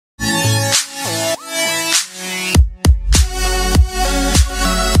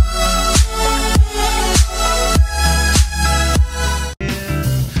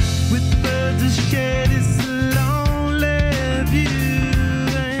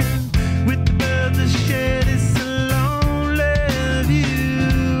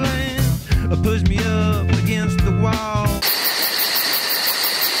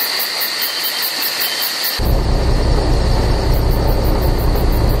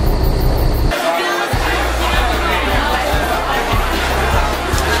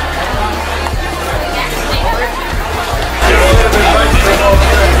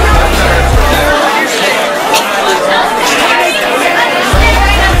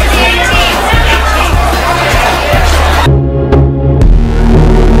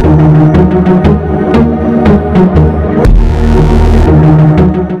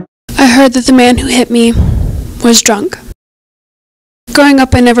heard that the man who hit me was drunk. Growing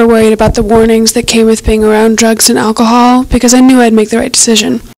up, I never worried about the warnings that came with being around drugs and alcohol because I knew I'd make the right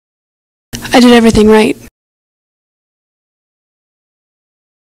decision. I did everything right.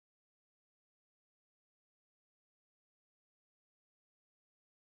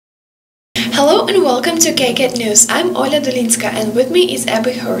 Hello and welcome to KCAT News. I'm Ola Dolinska and with me is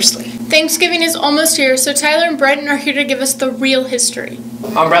Abby Horsley. Thanksgiving is almost here, so Tyler and Brenton are here to give us the real history.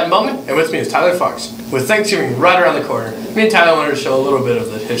 I'm Brenton Bowman, and with me is Tyler Fox. With Thanksgiving right around the corner, me and Tyler wanted to show a little bit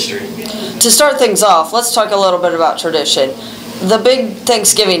of the history. To start things off, let's talk a little bit about tradition. The big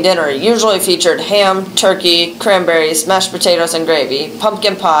Thanksgiving dinner usually featured ham, turkey, cranberries, mashed potatoes and gravy,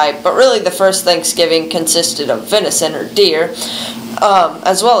 pumpkin pie, but really the first Thanksgiving consisted of venison or deer,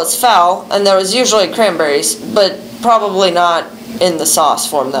 as well as fowl, and there was usually cranberries, but probably not in the sauce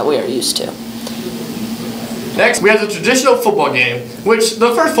form that we are used to. Next, we have the traditional football game, which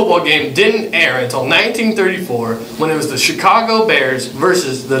the first football game didn't air until 1934 when it was the Chicago Bears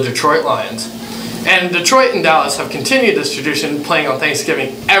versus the Detroit Lions. And Detroit and Dallas have continued this tradition, playing on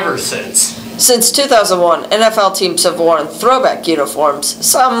Thanksgiving ever since. Since 2001, NFL teams have worn throwback uniforms.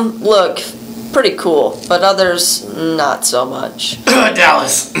 Some look pretty cool, but others not so much.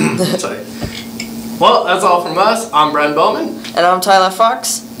 Dallas. Sorry. Well, that's all from us. I'm Brenton Bowman. And I'm Tyler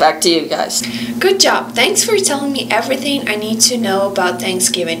Fox. Back to you guys. Good job. Thanks for telling me everything I need to know about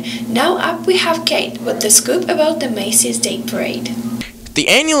Thanksgiving. Now up we have Kate with the scoop about the Macy's Day Parade. The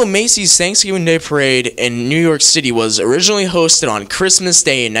annual Macy's Thanksgiving Day Parade in New York City was originally hosted on Christmas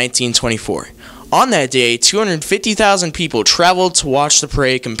Day in 1924. On that day, 250,000 people traveled to watch the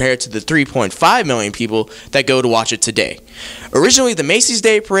parade compared to the 3.5 million people that go to watch it today. Originally, the Macy's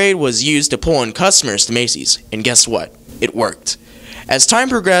Day Parade was used to pull in customers to Macy's, and guess what? It worked. As time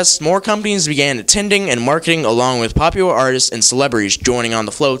progressed, more companies began attending and marketing, along with popular artists and celebrities joining on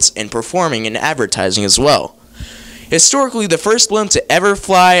the floats and performing in advertising as well. Historically, the first blimp to ever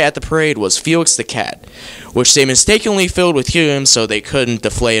fly at the parade was Felix the Cat, which they mistakenly filled with helium so they couldn't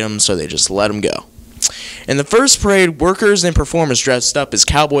deflate him, so they just let him go. In the first parade, workers and performers dressed up as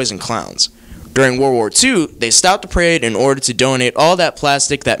cowboys and clowns. During World War II, they stopped the parade in order to donate all that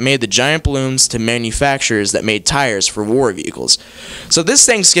plastic that made the giant balloons to manufacturers that made tires for war vehicles. So this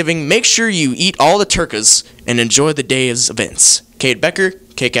Thanksgiving, make sure you eat all the turkeys and enjoy the day's events. Kate Becker,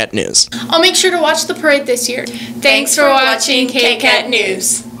 KCAT News. I'll make sure to watch the parade this year. Thanks for watching KCAT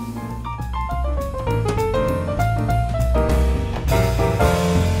News.